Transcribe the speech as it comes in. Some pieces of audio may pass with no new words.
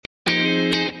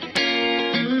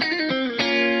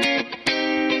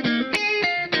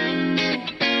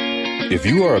If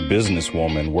you are a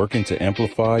businesswoman working to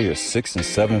amplify your 6- and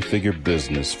 7-figure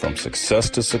business from success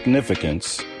to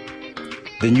significance,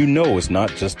 then you know it's not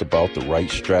just about the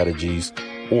right strategies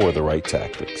or the right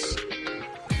tactics.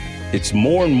 It's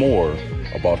more and more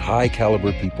about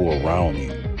high-caliber people around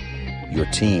you, your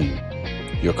team,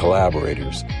 your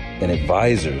collaborators, and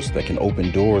advisors that can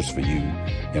open doors for you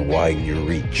and widen your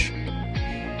reach.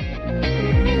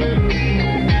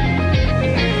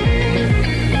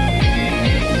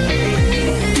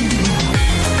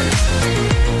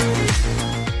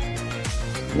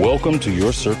 Welcome to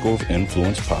your Circle of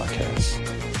Influence podcast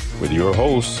with your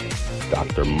hosts,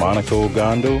 Dr. Monica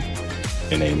Ogando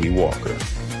and Amy Walker.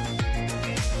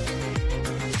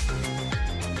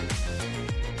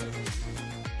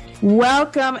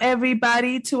 Welcome,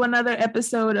 everybody, to another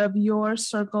episode of your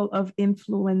Circle of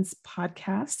Influence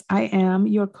podcast. I am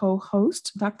your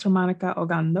co-host, Dr. Monica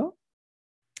Ogando.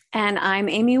 And I'm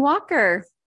Amy Walker.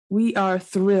 We are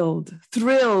thrilled,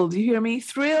 you hear me?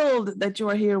 Thrilled that you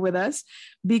are here with us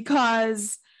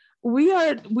because we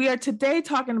are today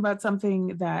talking about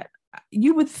something that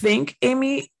you would think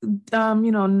Amy,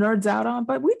 nerds out on,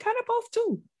 but we kind of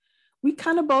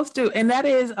both do. And that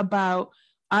is about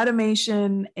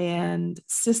automation and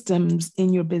systems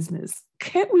in your business.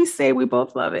 Can't we say we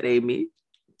both love it, Amy?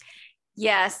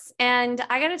 Yes. And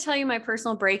I got to tell you my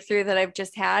personal breakthrough that I've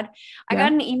just had. I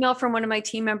got an email from one of my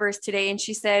team members today, and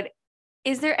she said,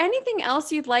 "Is there anything else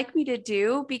you'd like me to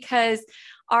do? Because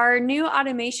our new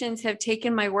automations have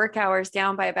taken my work hours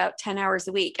down by about 10 hours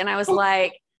a week." And I was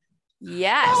like,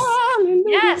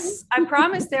 yes, I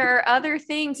promise there are other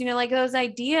things, like those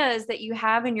ideas that you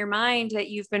have in your mind that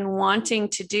you've been wanting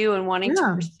to do and wanting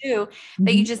to pursue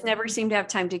that you just never seem to have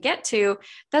time to get to.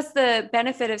 That's the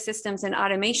benefit of systems and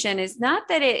automation, is not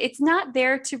that it's not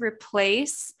there to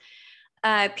replace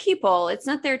people. It's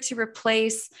not there to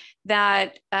replace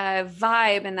that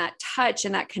vibe and that touch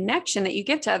and that connection that you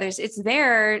give to others. It's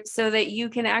there so that you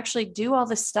can actually do all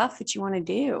the stuff that you want to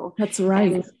do. That's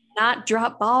right. And not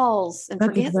drop balls and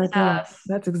forget stuff.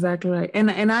 That's exactly right.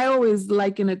 And I always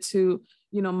liken it to,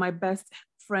 my best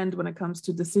friend when it comes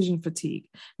to decision fatigue.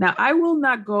 Now, I will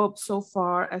not go up so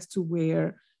far as to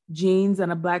wear jeans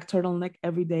and a black turtleneck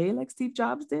every day like Steve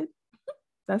Jobs did.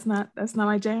 That's not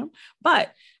my jam.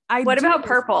 But what about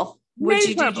purple? Would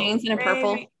you do jeans in a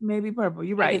purple? Maybe purple.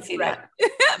 You're right. I can see that.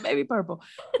 Maybe purple.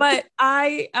 But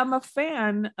I am a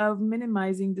fan of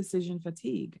minimizing decision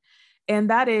fatigue.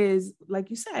 And that is, like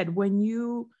you said,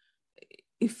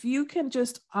 if you can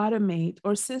just automate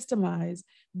or systemize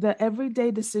the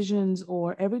everyday decisions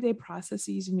or everyday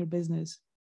processes in your business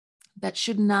that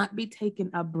should not be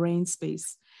taking up brain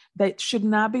space, that should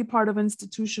not be part of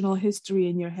institutional history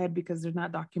in your head because they're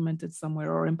not documented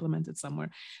somewhere or implemented somewhere.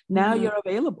 Now you're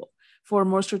available for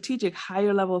more strategic,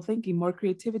 higher level thinking, more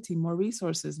creativity, more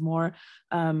resources, more,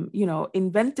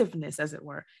 inventiveness, as it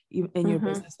were, in your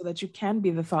business, so that you can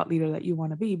be the thought leader that you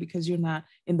want to be because you're not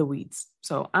in the weeds.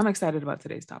 So I'm excited about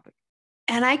today's topic.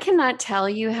 And I cannot tell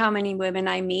you how many women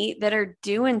I meet that are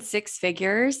doing 6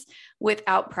 figures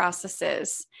without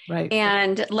processes. Right.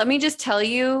 And let me just tell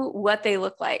you what they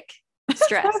look like.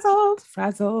 Stressed.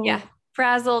 Frazzled. Yeah.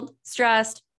 Frazzled,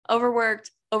 stressed, overworked,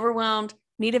 overwhelmed,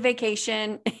 need a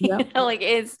vacation. Yep.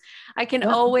 I can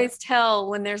always tell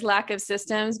when there's lack of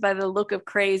systems by the look of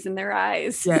craze in their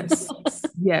eyes.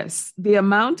 Yes. The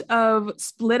amount of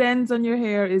split ends on your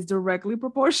hair is directly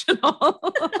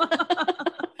proportional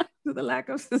to the lack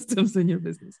of systems in your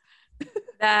business.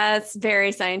 That's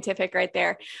very scientific right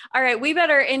there. All right, we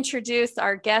better introduce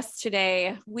our guest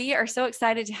today. We are so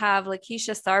excited to have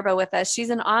Lakeisha Sarba with us.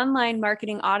 She's an online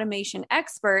marketing automation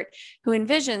expert who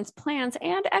envisions, plans,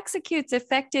 and executes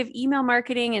effective email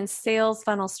marketing and sales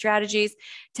funnel strategies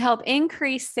to help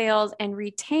increase sales and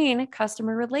retain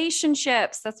customer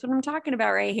relationships. That's what I'm talking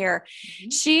about right here.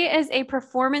 She is a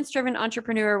performance-driven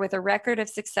entrepreneur with a record of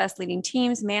success leading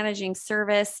teams, managing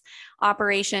service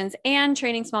operations, and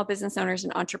training small business owners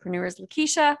and entrepreneurs.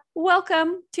 Lakeisha,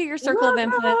 welcome to your Circle of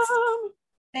Influence.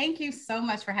 Thank you so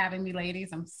much for having me, ladies.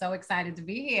 I'm so excited to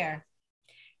be here.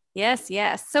 Yes.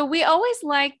 So we always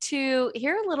like to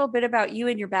hear a little bit about you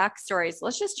and your backstory. So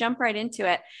let's just jump right into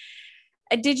it.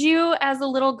 Did you, as a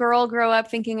little girl, grow up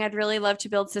thinking I'd really love to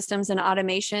build systems and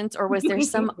automations, or was there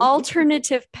some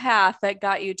alternative path that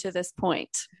got you to this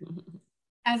point?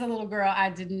 As a little girl, I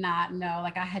did not know,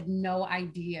 I had no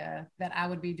idea that I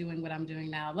would be doing what I'm doing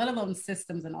now, let alone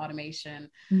systems and automation.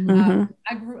 I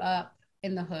grew up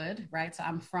in the hood, right? So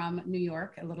I'm from New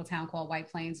York, a little town called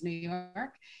White Plains, New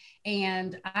York.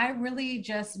 And I really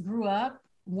just grew up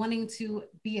wanting to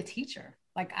be a teacher.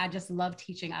 Like, I just love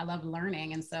teaching. I love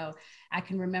learning. And so I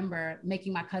can remember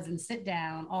making my cousins sit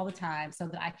down all the time so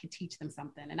that I could teach them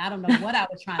something. And I don't know what I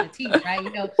was trying to teach, right?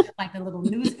 You know, like the little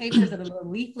newspapers or the little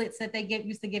leaflets that they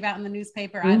used to give out in the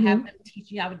newspaper. I'd have them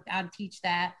teach you. I'd teach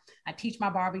that. I teach my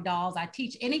Barbie dolls. I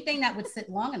teach anything that would sit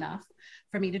long enough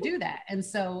for me to do that. And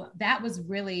so that was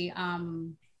really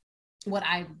what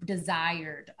I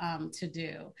desired to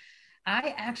do.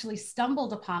 I actually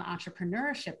stumbled upon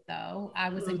entrepreneurship, though. I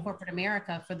was in corporate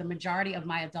America for the majority of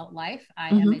my adult life. I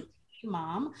am a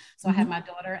mom. So I had my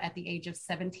daughter at the age of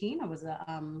 17. I was a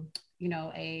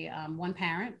one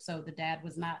parent. So the dad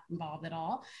was not involved at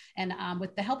all. And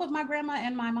with the help of my grandma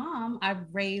and my mom, I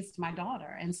raised my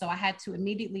daughter. And so I had to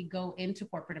immediately go into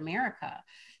corporate America.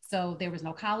 So there was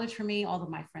no college for me. All of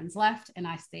my friends left, and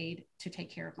I stayed to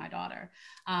take care of my daughter.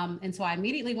 And so I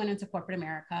immediately went into corporate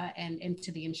America and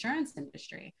into the insurance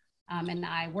industry. And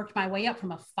I worked my way up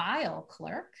from a file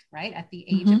clerk, right, at the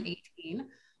age of 18,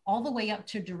 all the way up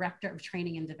to director of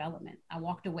training and development. I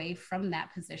walked away from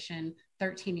that position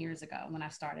 13 years ago when I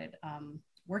started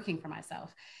working for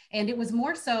myself. And it was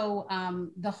more so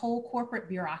the whole corporate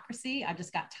bureaucracy. I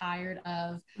just got tired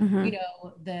of,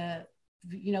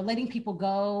 letting people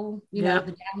go, you know,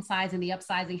 the downsizing, the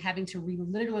upsizing, having to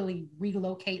literally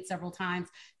relocate several times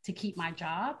to keep my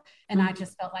job. And I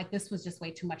just felt like this was just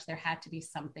way too much. There had to be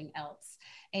something else.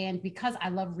 And because I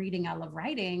love reading, I love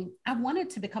writing, I wanted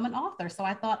to become an author. So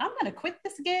I thought, I'm going to quit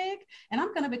this gig and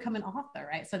I'm going to become an author,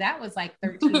 right? So that was like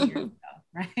 13 years ago,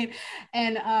 right?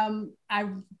 And I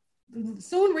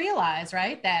soon realized,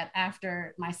 right, that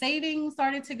after my savings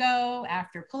started to go,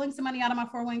 after pulling some money out of my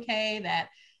 401k, that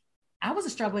I was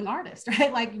a struggling artist,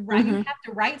 right? Like, right, you have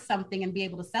to write something and be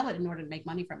able to sell it in order to make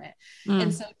money from it.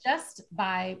 And so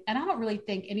and I don't really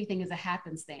think anything is a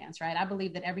happenstance, right? I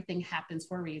believe that everything happens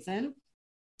for a reason.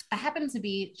 I happened to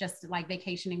be just like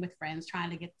vacationing with friends,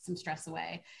 trying to get some stress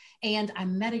away. And I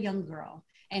met a young girl.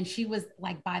 And she was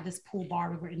like by this pool bar,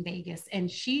 we were in Vegas,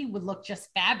 and she would look just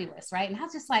fabulous, right? And I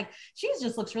was just like, she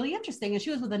just looks really interesting. And she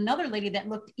was with another lady that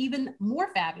looked even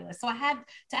more fabulous. So I had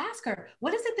to ask her,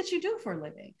 what is it that you do for a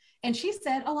living? And she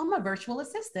said, oh, I'm a virtual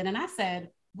assistant. And I said,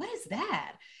 what is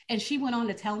that? And she went on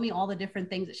to tell me all the different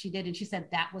things that she did. And she said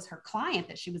that was her client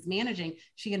that she was managing.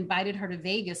 She invited her to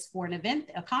Vegas for an event,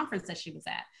 a conference that she was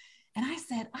at. And I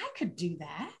said, I could do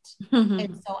that.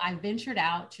 And so I ventured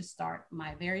out to start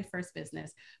my very first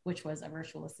business, which was a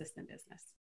virtual assistant business.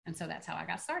 And so that's how I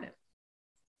got started.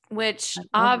 Which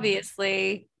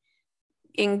obviously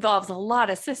involves a lot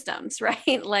of systems,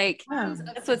 right? Like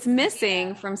that's what's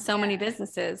missing from so many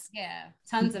businesses. Yeah,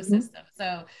 tons of systems.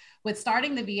 So with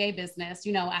starting the VA business,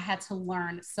 you know, I had to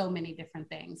learn so many different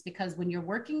things because when you're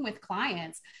working with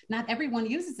clients, not everyone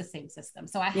uses the same system.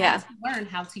 So I had to learn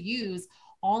how to use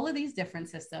all of these different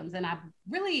systems. And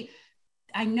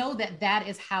I know that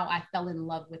is how I fell in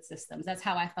love with systems. That's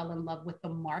how I fell in love with the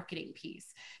marketing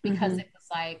piece, because it was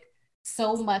like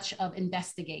so much of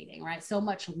investigating, right? So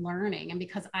much learning. And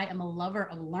because I am a lover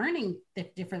of learning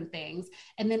different things,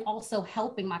 and then also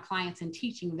helping my clients and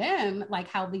teaching them like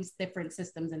how these different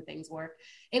systems and things work,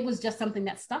 it was just something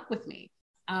that stuck with me.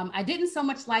 I didn't so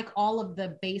much like all of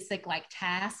the basic like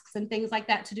tasks and things like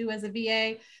that to do as a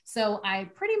VA. So I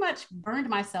pretty much burned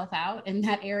myself out in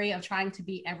that area of trying to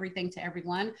be everything to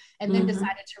everyone, and then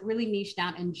decided to really niche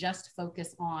down and just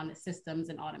focus on systems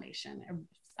and automation,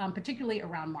 particularly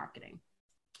around marketing.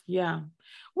 Yeah.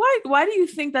 Why do you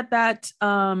think that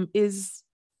is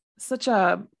such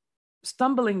a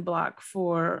stumbling block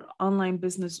for online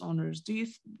business owners?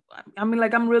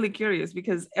 I'm really curious,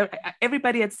 because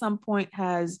everybody at some point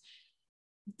has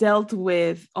dealt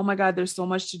with, oh my God, there's so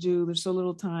much to do, there's so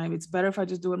little time, it's better if I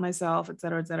just do it myself, et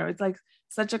cetera, et cetera. It's like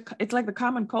it's like the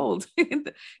common cold.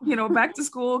 You know, back to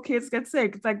school, kids get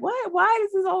sick. It's like, why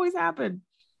does this always happen?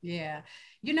 Yeah.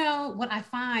 You know, what I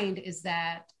find is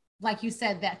that, like you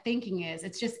said, that thinking is,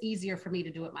 it's just easier for me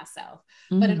to do it myself.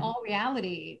 But in all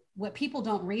reality, what people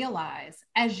don't realize,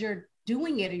 as you're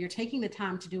doing it or you're taking the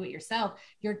time to do it yourself,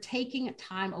 you're taking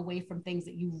time away from things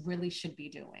that you really should be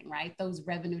doing, right? Those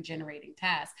revenue generating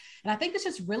tasks. And I think it's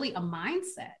just really a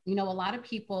mindset. You know, a lot of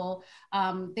people,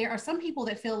 there are some people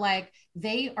that feel like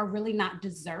they are really not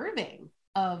deserving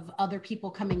of other people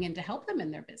coming in to help them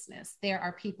in their business. There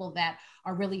are people that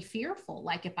are really fearful.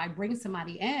 Like, if I bring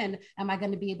somebody in, am I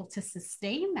going to be able to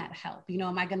sustain that help? You know,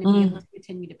 am I going to be able to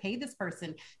continue to pay this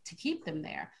person to keep them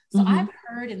there? So I've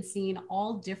heard and seen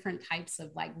all different types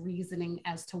of like reasoning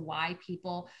as to why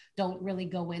people don't really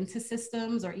go into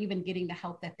systems or even getting the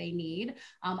help that they need.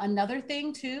 Another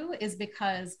thing too, is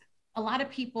because a lot of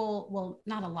people, well,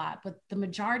 not a lot, but the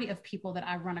majority of people that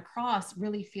I run across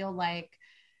really feel like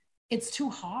it's too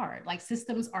hard. Like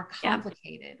systems are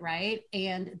complicated, right?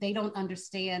 And they don't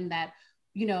understand that,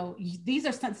 you know, these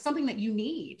are something that you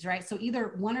need, right? So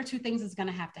either one or two things is going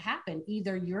to have to happen.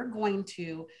 Either you're going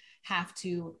to have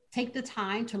to take the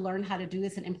time to learn how to do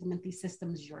this and implement these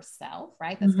systems yourself,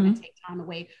 right? That's going to take time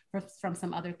away from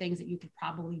some other things that you could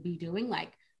probably be doing,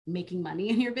 like making money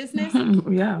in your business.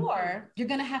 Or you're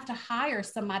going to have to hire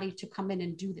somebody to come in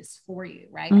and do this for you,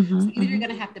 right? So either you're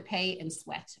going to have to pay in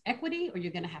sweat equity, or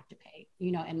you're going to have to pay,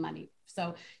 you know, in money.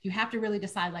 So you have to really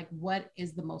decide, like, what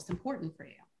is the most important for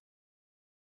you.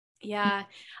 Yeah,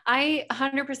 I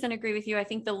 100% agree with you. I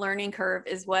think the learning curve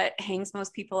is what hangs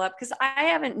most people up, because I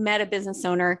haven't met a business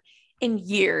owner in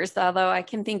years, although I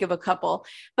can think of a couple,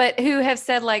 but who have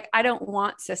said, like, I don't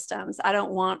want systems. I don't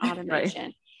want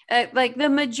automation. Like the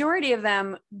majority of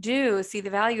them do see the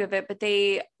value of it, but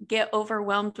they get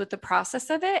overwhelmed with the process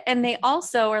of it. And they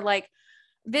also are like,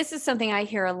 this is something I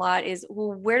hear a lot is,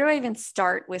 well, where do I even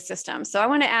start with systems? So I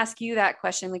want to ask you that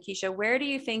question, Lakeisha. Where do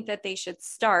you think that they should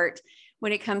start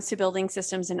when it comes to building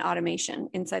systems and automation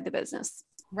inside the business?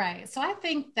 Right. So I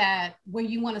think that where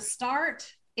you want to start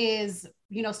is,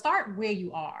 you know, start where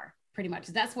you are. Pretty much.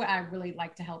 That's where I really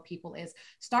like to help people, is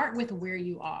start with where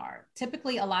you are.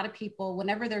 Typically, a lot of people,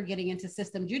 whenever they're getting into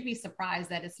systems, you'd be surprised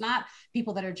that it's not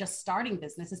people that are just starting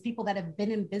business. It's people that have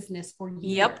been in business for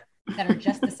years. That are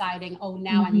just deciding, oh,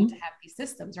 now I need to have these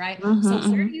systems, right? So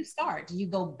where do you start? Do you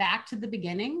go back to the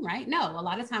beginning, right? No, a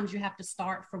lot of times you have to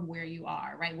start from where you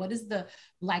are, right? What is the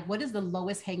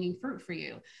lowest hanging fruit for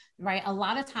you, right? A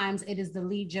lot of times it is the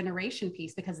lead generation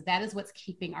piece, because that is what's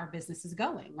keeping our businesses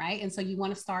going, right? And so you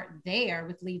want to start there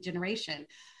with lead generation.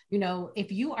 You know,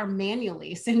 if you are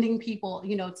manually sending people,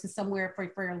 you know, to somewhere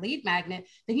for a lead magnet,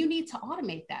 then you need to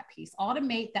automate that piece,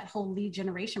 automate that whole lead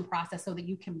generation process so that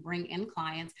you can bring in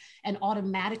clients and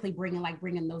automatically bring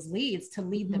in those leads to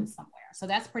lead them somewhere. So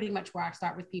that's pretty much where I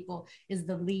start with people, is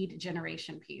the lead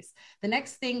generation piece. The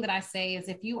next thing that I say is,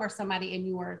 if you are somebody and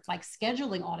you are like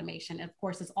scheduling automation, of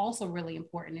course, is also really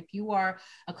important. If you are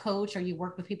a coach, or you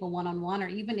work with people one-on-one, or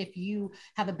even if you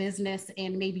have a business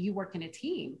and maybe you work in a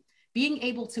team, being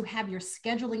able to have your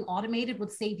scheduling automated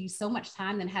would save you so much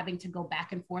time than having to go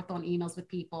back and forth on emails with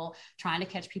people, trying to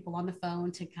catch people on the phone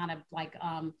to kind of like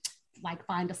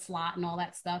find a slot and all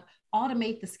that stuff.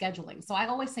 Automate the scheduling. So I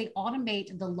always say,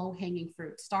 automate the low hanging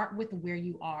fruit. Start with where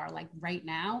you are, like right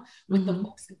now, with the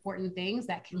most important things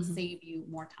that can save you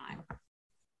more time.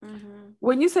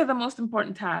 When you say the most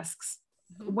important tasks,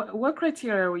 what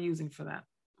criteria are we using for that?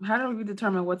 How do we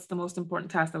determine what's the most important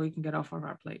task that we can get off of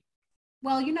our plate?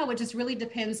 Well, you know, it just really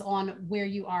depends on where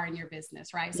you are in your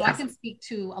business, right? So I can speak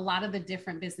to a lot of the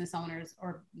different business owners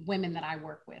or women that I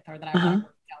work with, or that I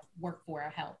work for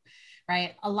or help,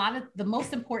 right? A lot of the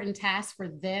most important task for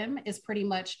them is pretty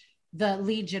much the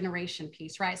lead generation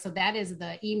piece, right? So that is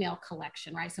the email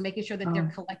collection, right? So making sure that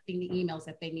they're collecting the emails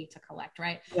that they need to collect,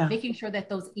 right? Making sure that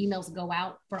those emails go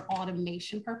out for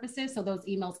automation purposes. So those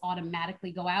emails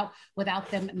automatically go out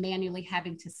without them manually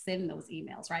having to send those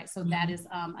emails, right? So that is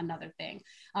another thing.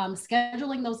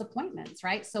 Scheduling those appointments,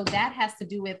 right? So that has to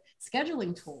do with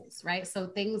scheduling tools, right? So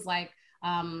things like,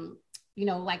 you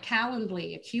know, like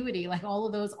Calendly, Acuity, like all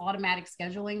of those automatic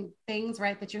scheduling things,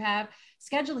 right, that you have.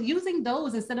 Schedule using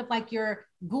those instead of like your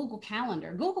Google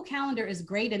Calendar. Google Calendar is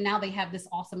great. And now they have this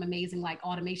awesome, amazing like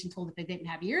automation tool that they didn't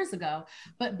have years ago.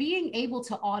 But being able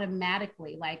to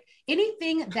automatically, like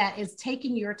anything that is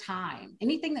taking your time,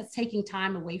 anything that's taking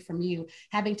time away from you,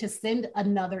 having to send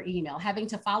another email, having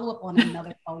to follow up on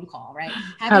another phone call, right?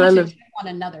 Having to check on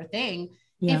another thing.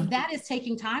 If that is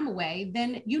taking time away,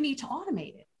 then you need to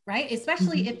automate it. Right?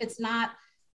 Especially if it's not,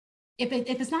 if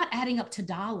it's not adding up to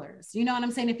dollars, you know what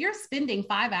I'm saying? If you're spending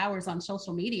 5 hours on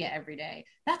social media every day,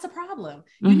 that's a problem.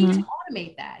 You need to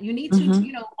automate that. You need to,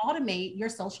 you know, automate your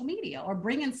social media, or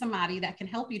bring in somebody that can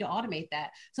help you to automate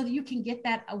that so that you can get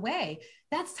that away.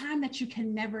 That's time that you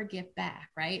can never get back.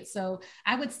 Right? So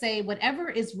I would say whatever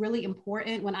is really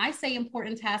important. When I say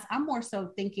important tasks, I'm more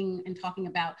so thinking and talking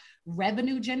about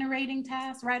revenue generating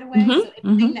tasks right away. So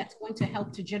anything that's going to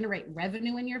help to generate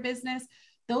revenue in your business,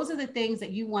 those are the things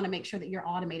that you want to make sure that you're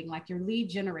automating, like your lead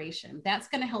generation. That's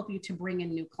going to help you to bring in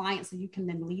new clients so you can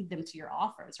then lead them to your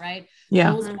offers, right?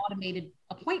 Those automated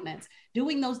appointments,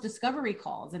 doing those discovery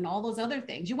calls and all those other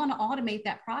things. You want to automate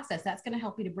that process. That's going to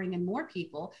help you to bring in more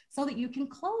people so that you can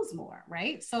close more,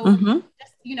 right? So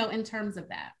just, you know, in terms of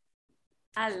that.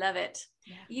 I love it.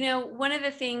 You know, one of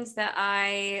the things that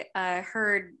I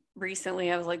heard recently,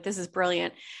 I was like, this is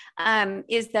brilliant,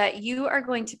 is that you are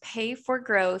going to pay for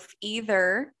growth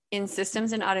either in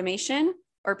systems and automation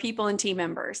or people and team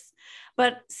members.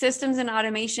 But systems and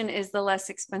automation is the less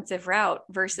expensive route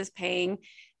versus paying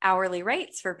hourly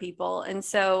rates for people. And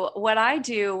so what I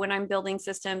do when I'm building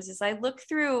systems is I look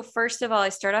through, first of all, I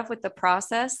start off with the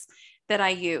process that I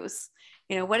use.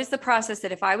 What is the process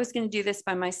that if I was going to do this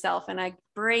by myself, and I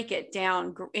break it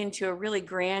down into a really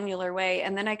granular way.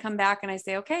 And then I come back and I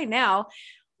say, okay, now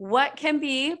what can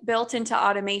be built into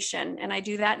automation? And I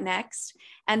do that next.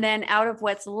 And then out of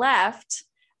what's left,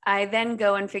 I then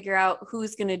go and figure out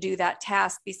who's going to do that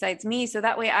task besides me. So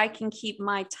that way I can keep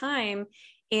my time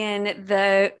in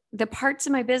the parts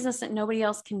of my business that nobody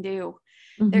else can do.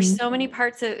 There's so many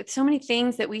so many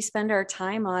things that we spend our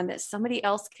time on that somebody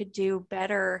else could do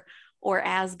better or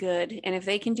as good. And if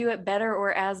they can do it better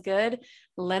or as good,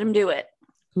 let them do it.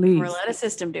 Please. Or let a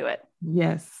system do it.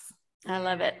 Yes. I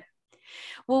love it.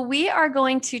 Well, we are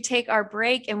going to take our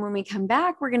break. And when we come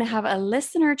back, we're going to have a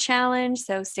listener challenge.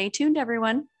 So stay tuned,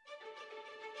 everyone.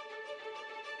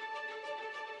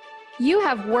 You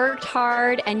have worked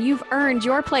hard and you've earned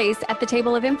your place at the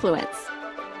table of influence.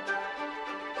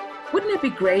 Wouldn't it be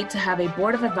great to have a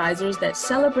board of advisors that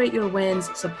celebrate your wins,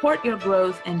 support your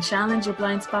growth, and challenge your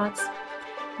blind spots?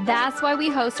 That's why we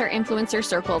host our influencer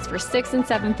circles for 6- and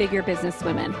 7-figure business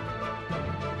women.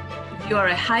 If you are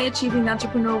a high-achieving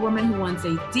entrepreneur woman who wants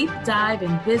a deep dive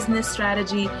in business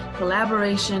strategy,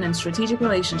 collaboration, and strategic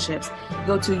relationships,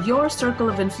 go to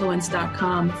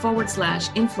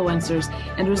yourcircleofinfluence.com/influencers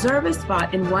and reserve a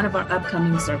spot in one of our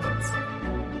upcoming circles.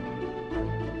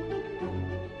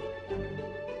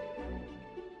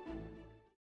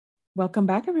 Welcome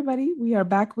back, everybody. We are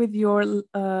back with your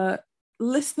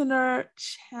listener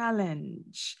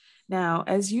challenge. Now,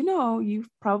 as you know, you've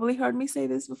probably heard me say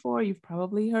this before. You've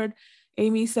probably heard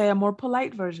Amy say a more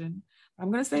polite version.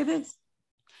 I'm going to say this.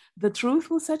 The truth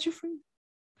will set you free,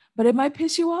 but it might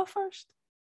piss you off first.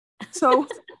 So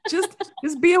just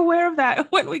be aware of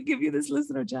that when we give you this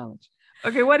listener challenge.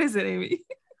 Okay, what is it, Amy?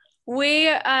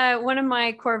 One of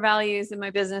my core values in my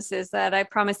business is that I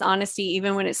promise honesty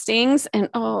even when it stings. And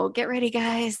get ready,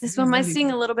 guys. This one might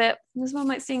sting a little bit.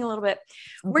 Okay.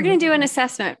 We're going to do an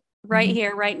assessment right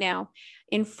here, right now,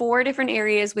 in 4 different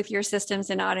areas with your systems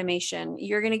and automation.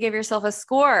 You're going to give yourself a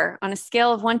score on a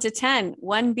scale of 1 to 10,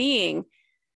 1 being,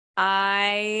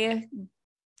 I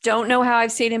don't know how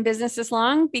I've stayed in business this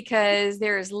long because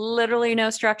there is literally no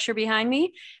structure behind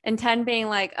me. And 10 being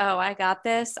like, oh, I got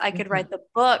this. I could write the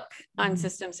book on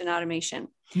systems and automation.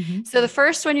 So the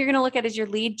first one you're going to look at is your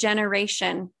lead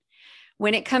generation.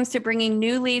 When it comes to bringing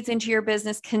new leads into your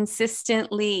business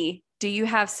consistently, do you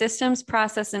have systems,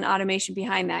 process, and automation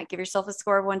behind that? Give yourself a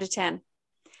score of 1 to 10.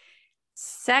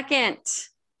 Second,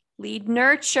 lead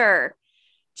nurture.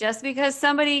 Just because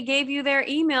somebody gave you their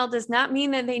email does not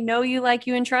mean that they know you, like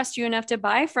you, and trust you enough to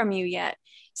buy from you yet.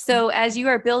 So as you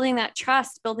are building that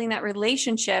trust, building that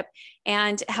relationship,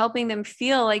 and helping them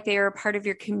feel like they are a part of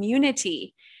your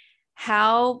community,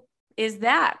 how is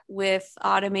that with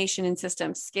automation and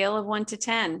systems? Scale of 1 to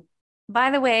 10.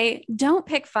 By the way, don't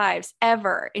pick 5s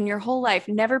ever in your whole life.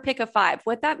 Never pick a 5.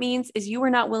 What that means is you are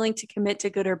not willing to commit to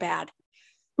good or bad.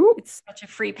 Ooh. It's such a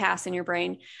free pass in your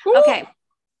brain. Ooh. Okay.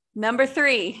 Number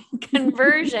 3,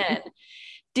 conversion.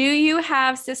 Do you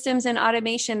have systems and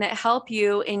automation that help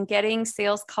you in getting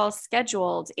sales calls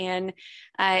scheduled and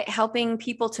helping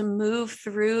people to move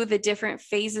through the different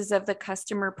phases of the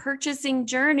customer purchasing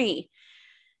journey?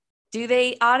 Do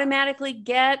they automatically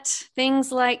get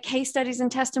things like case studies and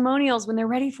testimonials when they're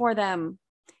ready for them?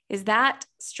 Is that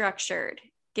structured?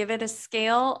 Give it a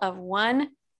scale of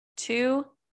 1 to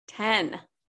 10.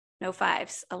 No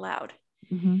 5s allowed.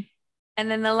 And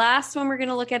then the last one we're going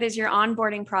to look at is your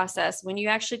onboarding process. When you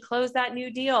actually close that new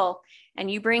deal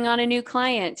and you bring on a new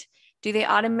client, do they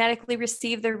automatically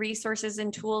receive the resources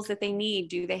and tools that they need?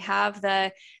 Do they have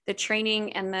the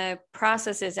training and the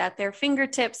processes at their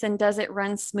fingertips? And does it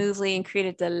run smoothly and create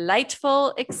a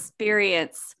delightful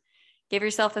experience? Give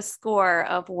yourself a score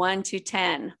of 1 to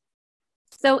 10.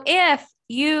 So if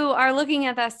you are looking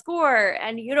at that score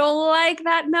and you don't like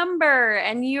that number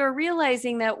and you're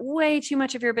realizing that way too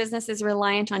much of your business is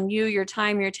reliant on you, your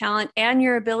time, your talent, and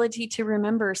your ability to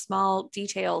remember small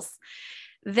details,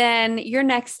 then your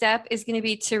next step is going to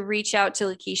be to reach out to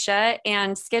Lakeisha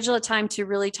and schedule a time to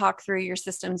really talk through your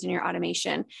systems and your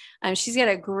automation. She's got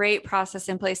a great process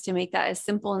in place to make that as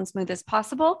simple and smooth as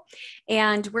possible.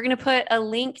 And we're going to put a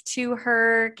link to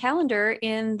her calendar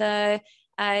in the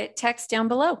text down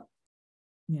below.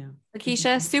 Yeah.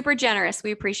 Lakeisha, super generous.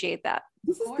 We appreciate that.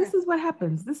 This is what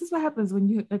happens. This is what happens when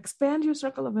you expand your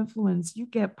circle of influence. You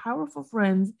get powerful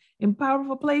friends in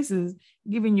powerful places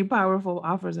giving you powerful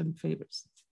offers and favors.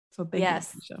 So thank you,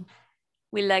 Lakeisha.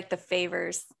 We like the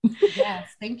favors. Yes,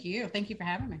 thank you. Thank you for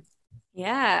having me.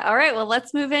 Yeah. All right. Well,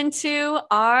 let's move into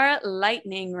our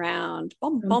lightning round.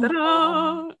 Bum, bum,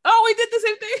 bum. Oh, we did the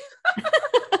same thing.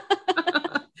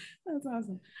 That's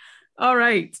awesome. All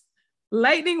right.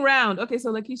 Lightning round. Okay,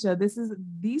 so Lakeisha,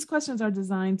 these questions are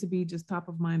designed to be just top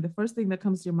of mind. The first thing that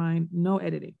comes to your mind, no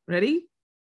editing. Ready?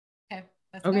 Okay.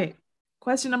 Okay.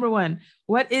 Question number 1.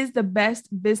 What is the best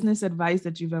business advice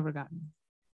that you've ever gotten?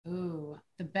 Ooh,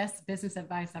 the best business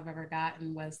advice I've ever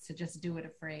gotten was to just do it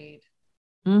afraid.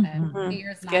 Mm-hmm.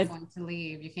 Fear is not going to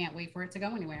leave. You can't wait for it to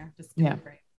go anywhere. Just do it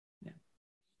afraid. Yeah.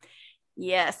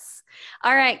 Yes.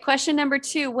 All right. Question number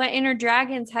 2. What inner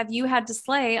dragons have you had to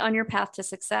slay on your path to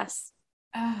success?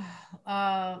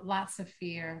 Lots of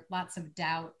fear, lots of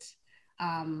doubt,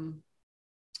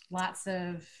 lots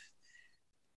of,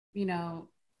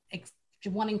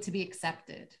 wanting to be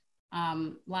accepted,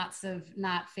 lots of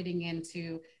not fitting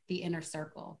into the inner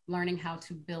circle, learning how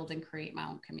to build and create my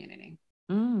own community.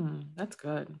 That's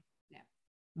good. Yeah.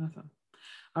 Awesome.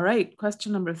 All right.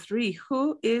 Question number 3.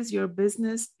 Who is your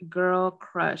business girl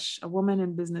crush? A woman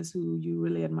in business who you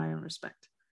really admire and respect?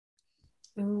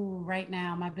 Ooh, right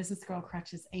now, my business girl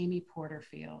crush is Amy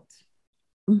Porterfield.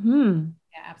 Mm-hmm.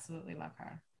 Yeah, absolutely love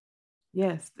her.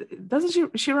 Yes.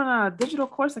 Doesn't she run a digital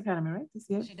course academy, right?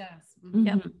 She does. Mm-hmm.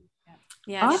 Yep.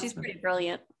 Yeah, awesome. She's pretty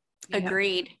brilliant. Yeah.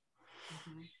 Agreed.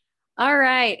 Mm-hmm. All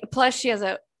right. Plus, she has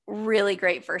a really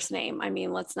great first name. I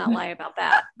mean, let's not lie about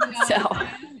that.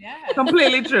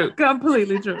 Completely true.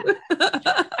 Completely true.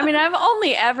 I mean, I've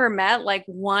only ever met like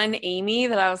one Amy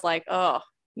that I was like, oh,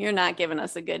 you're not giving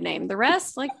us a good name. The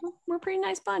rest, like, we're a pretty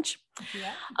nice bunch.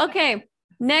 Yeah. Okay.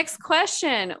 Next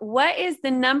question. What is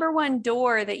the number one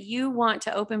door that you want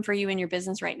to open for you in your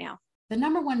business right now? The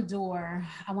number one door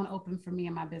I want to open for me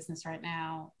in my business right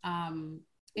now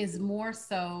is more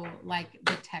so like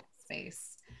the tech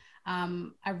space.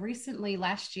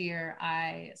 Last year,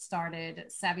 I started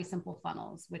Savvy Simple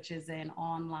Funnels, which is an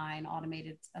online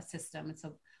automated system. It's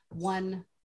an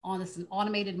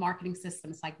automated marketing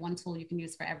system. It's like one tool you can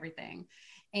use for everything.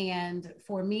 And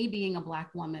for me, being a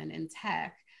Black woman in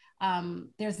tech,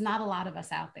 there's not a lot of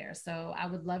us out there. So I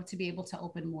would love to be able to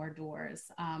open more doors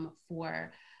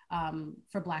for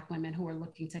Black women who are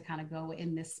looking to kind of go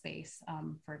in this space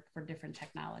for different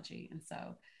technology. And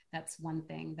so that's one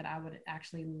thing that I would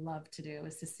actually love to do,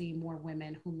 is to see more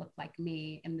women who look like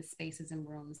me in the spaces and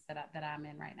rooms that I'm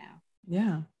in right now.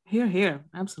 Yeah, here.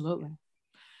 Absolutely.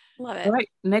 Love it. All right.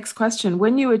 Next question.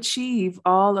 When you achieve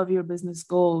all of your business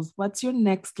goals, what's your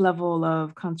next level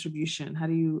of contribution? How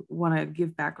do you want to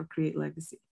give back or create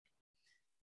legacy?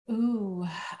 Ooh,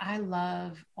 I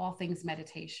love all things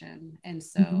meditation. And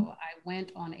so I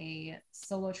went on a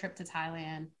solo trip to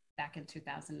Thailand back in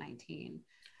 2019.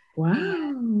 Wow.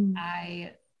 And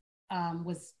I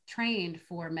was trained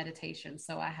for meditation.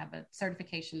 So I have a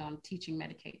certification on teaching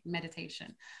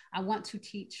meditation. I want to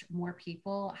teach more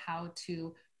people how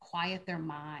to quiet their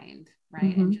mind,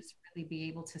 right? And just really be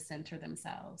able to center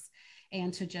themselves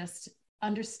and to just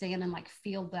understand and like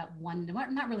feel that one,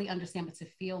 not really understand, but to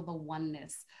feel the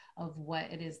oneness of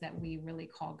what it is that we really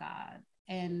call God.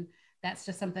 And that's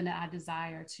just something that I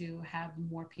desire to have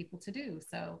more people to do.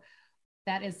 So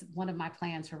that is one of my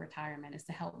plans for retirement, is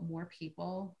to help more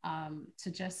people to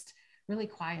just really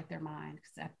quiet their mind.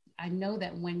 Because I know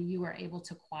that when you are able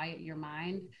to quiet your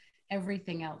mind,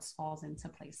 everything else falls into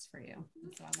place for you.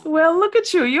 So look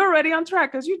at you. You're already on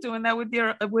track, because you're doing that with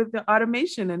the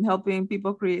automation and helping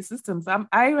people create systems.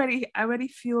 I already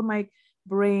feel my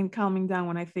brain calming down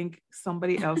when I think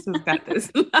somebody else has got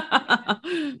this.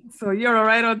 So you're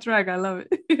right on track. I love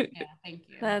it. Yeah, thank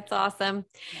you. That's awesome.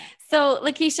 Yeah. So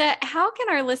Lakeisha, how can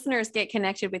our listeners get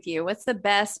connected with you? What's the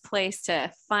best place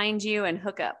to find you and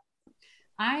hook up?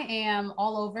 I am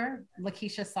all over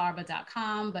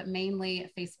LakeishaSarba.com, but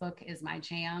mainly Facebook is my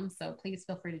jam. So please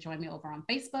feel free to join me over on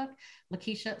Facebook,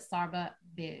 Lakeisha Sarba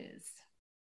Biz.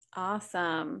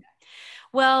 Awesome.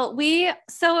 Well, we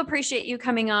so appreciate you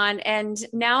coming on. And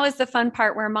now is the fun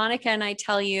part where Monica and I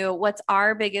tell you what's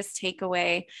our biggest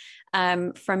takeaway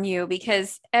from you,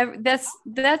 because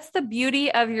that's the beauty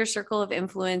of your circle of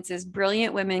influence, is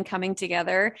brilliant women coming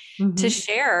together to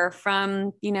share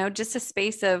from, just a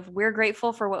space of, we're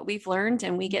grateful for what we've learned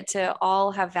and we get to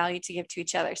all have value to give to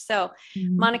each other. So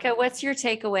Monica, what's your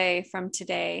takeaway from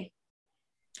today?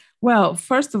 Well,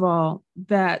 first of all,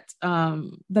 that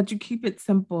you keep it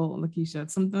simple, Lakeisha.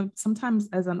 Sometimes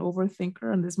as an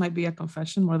overthinker, and this might be a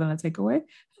confession more than a takeaway,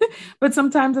 but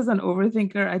sometimes as an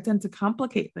overthinker, I tend to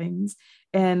complicate things.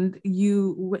 And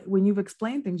when you've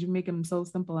explained things, you make them so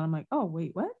simple. And I'm like, oh,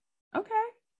 wait, what? Okay,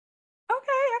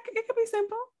 it could be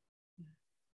simple.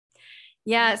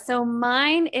 Yeah. So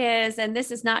mine is, and this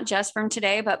is not just from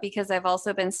today, but because I've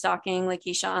also been stalking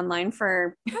Lakeisha online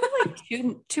for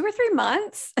probably two or 3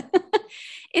 months.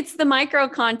 It's the micro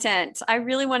content. I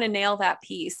really want to nail that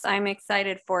piece. I'm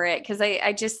excited for it because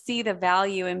I just see the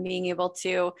value in being able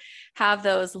to have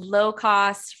those low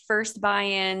cost first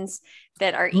buy-ins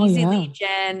that are easy lead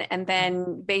gen, and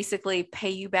then basically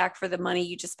pay you back for the money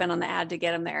you just spent on the ad to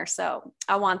get them there. So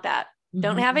I want that.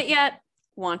 Don't have it yet.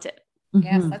 Want it.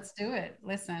 Yes, let's do it.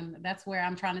 Listen, that's where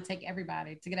I'm trying to take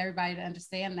everybody, to get everybody to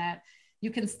understand that you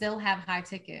can still have high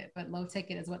ticket, but low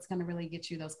ticket is what's going to really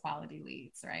get you those quality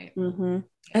leads, right?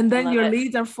 And then your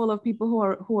leads are full of people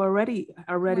who are ready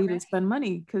to spend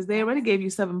money because they already gave you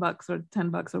 $7 or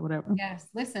 $10 or whatever. Yes,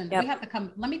 listen, we have to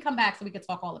come. Let me come back so we can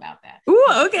talk all about that. Ooh,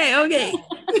 okay.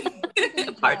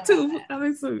 Part 2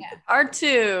 coming soon. Yeah. Part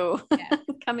 2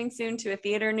 coming soon to a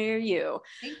theater near you.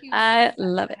 Thank you. I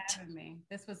love it.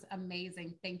 This was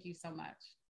amazing. Thank you so much.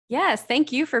 Yes,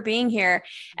 thank you for being here.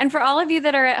 And for all of you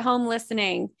that are at home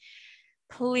listening,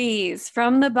 please,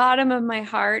 from the bottom of my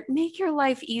heart, make your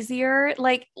life easier.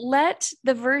 Like, let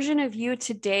the version of you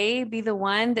today be the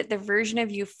one that the version of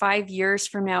you 5 years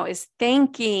from now is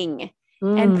thanking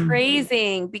and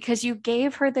praising, because you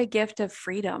gave her the gift of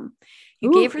freedom.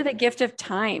 You gave her the gift of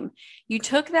time. You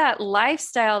took that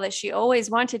lifestyle that she always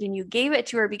wanted and you gave it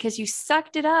to her because you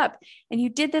sucked it up and you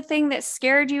did the thing that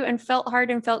scared you and felt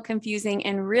hard and felt confusing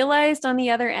and realized on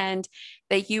the other end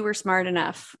that you were smart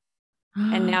enough.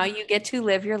 And now you get to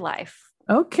live your life.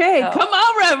 Okay. So, come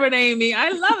on, Reverend Amy. I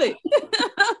love it.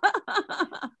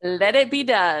 Let it be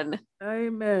done.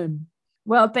 Amen.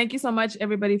 Well, thank you so much,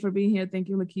 everybody, for being here. Thank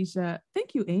you, Lakeisha.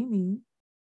 Thank you, Amy.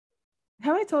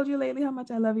 Have I told you lately how much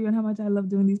I love you and how much I love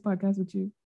doing these podcasts with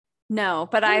you? No,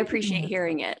 but I appreciate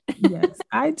hearing it. Yes,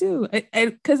 I do.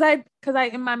 Because I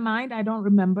in my mind, I don't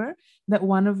remember that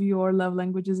one of your love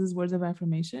languages is words of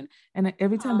affirmation. And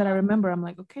every time that I remember, I'm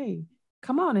like, okay,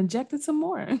 come on, inject it some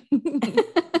more.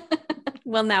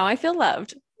 Well, now I feel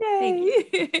loved. Yay.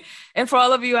 Thank you. And for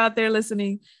all of you out there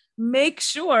listening, make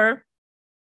sure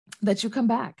that you come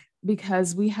back,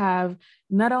 because we have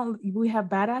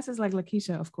badasses like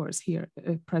Lakeisha, of course, here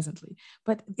presently,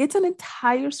 but it's an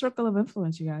entire circle of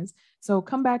influence, you guys. So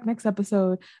come back next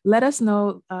episode. Let us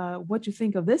know what you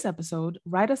think of this episode.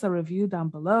 Write us a review down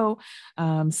below.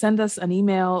 Send us an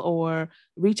email or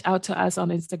reach out to us on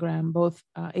Instagram. Both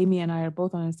Amy and I are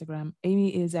both on Instagram.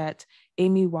 Amy is at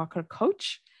Amy Walker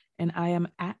Coach, and I am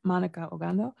at Monica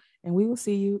Ogando, and we will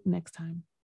see you next time.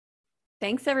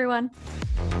 Thanks, everyone.